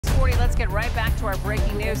let's get right back to our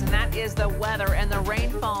breaking news, and that is the weather and the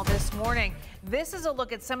rainfall this morning. This is a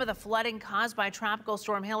look at some of the flooding caused by Tropical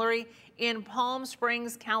Storm Hilary in Palm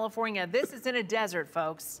Springs, California. This is in a desert,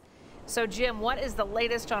 folks. So, Jim, what is the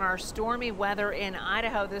latest on our stormy weather in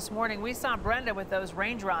Idaho this morning? We saw Brenda with those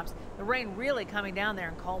raindrops. The rain really coming down there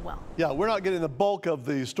in Caldwell. Yeah, we're not getting the bulk of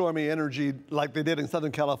the stormy energy like they did in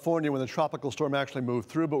Southern California when the tropical storm actually moved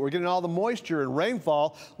through, but we're getting all the moisture and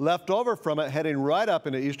rainfall left over from it heading right up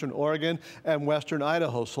into eastern Oregon and western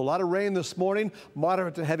Idaho. So a lot of rain this morning,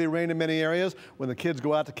 moderate to heavy rain in many areas. When the kids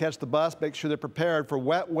go out to catch the bus, make sure they're prepared for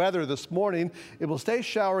wet weather this morning. It will stay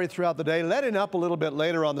showery throughout the day, letting up a little bit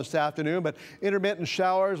later on this afternoon, but intermittent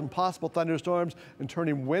showers and possible thunderstorms and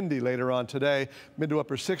turning windy later on today. Mid to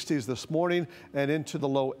upper 60s this morning and into the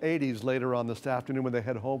low 80s later on this afternoon when they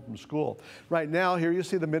head home from school. Right now, here you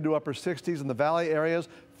see the mid to upper 60s in the valley areas,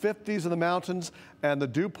 50s in the mountains, and the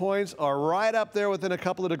dew points are right up there within a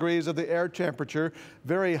couple of degrees of the air temperature.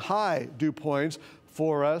 Very high dew points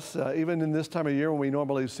for us, even in this time of year when we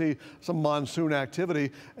normally see some monsoon activity,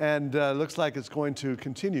 and looks like it's going to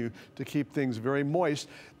continue to keep things very moist.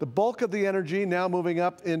 The bulk of the energy now moving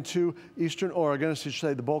up into eastern Oregon, I should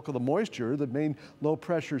say the bulk of the moisture, the main low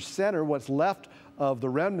pressure center, what's left of the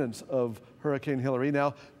remnants of Hurricane Hilary,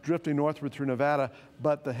 now drifting northward through Nevada,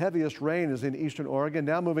 but the heaviest rain is in eastern Oregon,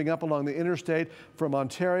 now moving up along the interstate from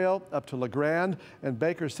Ontario up to La Grande, and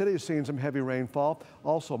Baker City is seeing some heavy rainfall.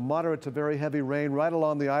 Also moderate to very heavy rain right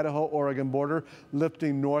along the Idaho-Oregon border,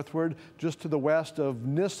 lifting northward just to the west of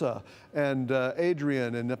Nyssa and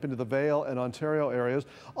Adrian and up into the Vail and Ontario areas.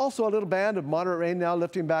 Also a little band of moderate rain now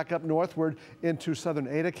lifting back up northward into southern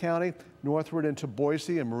Ada County, northward into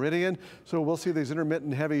Boise and Meridian. So we'll see these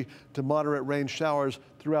intermittent heavy to moderate rain showers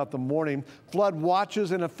throughout the morning. Flood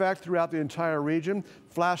watches in effect throughout the entire region.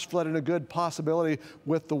 Flash flooding a good possibility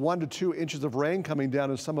with the 1 to 2 inches of rain coming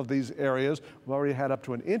down in some of these areas. We've already had up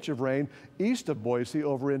to an inch of rain east of Boise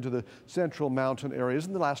over into the central mountain areas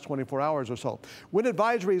in the last 24 hours or so. Wind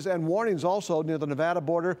advisories and warnings also near the Nevada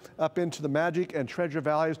border up into the Magic and Treasure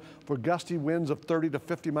Valleys for gusty winds of 30 to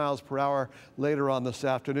 50 miles per hour later on this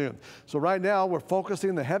afternoon. So right now we're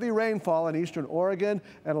focusing the heavy rainfall in eastern Oregon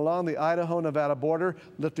and along the Idaho-Nevada border,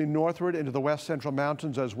 lifting northward into the west central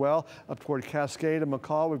mountains as well, up toward Cascade and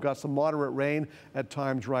McCall. We've got some moderate rain at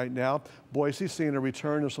times right now. Boise seeing a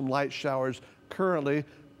return of some light showers currently,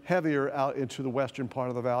 heavier out into the western part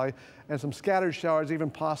of the valley, and some scattered showers even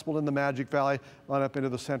possible in the Magic Valley on up into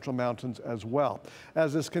the central mountains as well.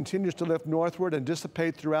 As this continues to lift northward and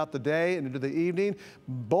dissipate throughout the day and into the evening,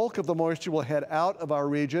 bulk of the moisture will head out of our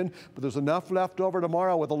region, but there's enough left over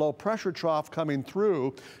tomorrow with a low pressure trough coming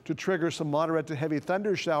through to trigger some moderate to heavy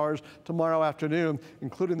thunder showers tomorrow afternoon,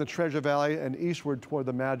 including the Treasure Valley and eastward toward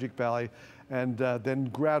the Magic Valley, and then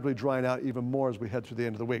gradually drying out even more as we head through the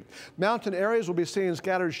end of the week. Mountain areas will be seeing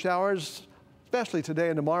scattered showers, especially today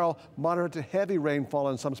and tomorrow. Moderate to heavy rainfall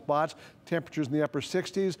in some spots. Temperatures in the upper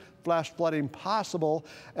 60s, flash flooding possible.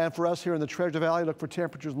 And for us here in the Treasure Valley, look for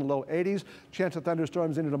temperatures in the low 80s. Chance of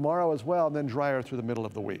thunderstorms into tomorrow as well, and then drier through the middle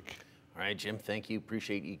of the week. All right, Jim, thank you.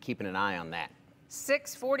 Appreciate you keeping an eye on that.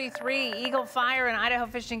 6:43, Eagle Fire and Idaho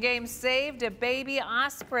Fish and Game saved a baby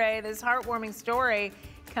osprey. This heartwarming story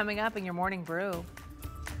coming up in your morning brew.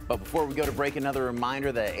 But before we go to break, another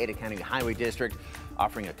reminder, the Ada County Highway District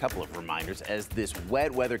offering a couple of reminders as this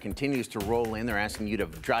wet weather continues to roll in. They're asking you to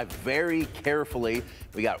drive very carefully.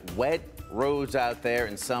 We got wet roads out there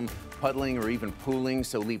and some puddling or even pooling,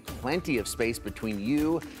 so leave plenty of space between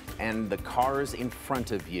you and the cars in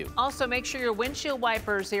front of you. Also, make sure your windshield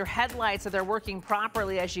wipers, your headlights, that they're working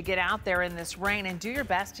properly as you get out there in this rain, and do your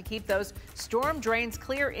best to keep those storm drains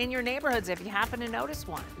clear in your neighborhoods if you happen to notice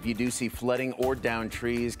one. If you do see flooding or downed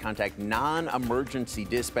trees, contact non-emergency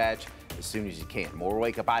dispatch as soon as you can. More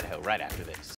Wake Up Idaho right after this.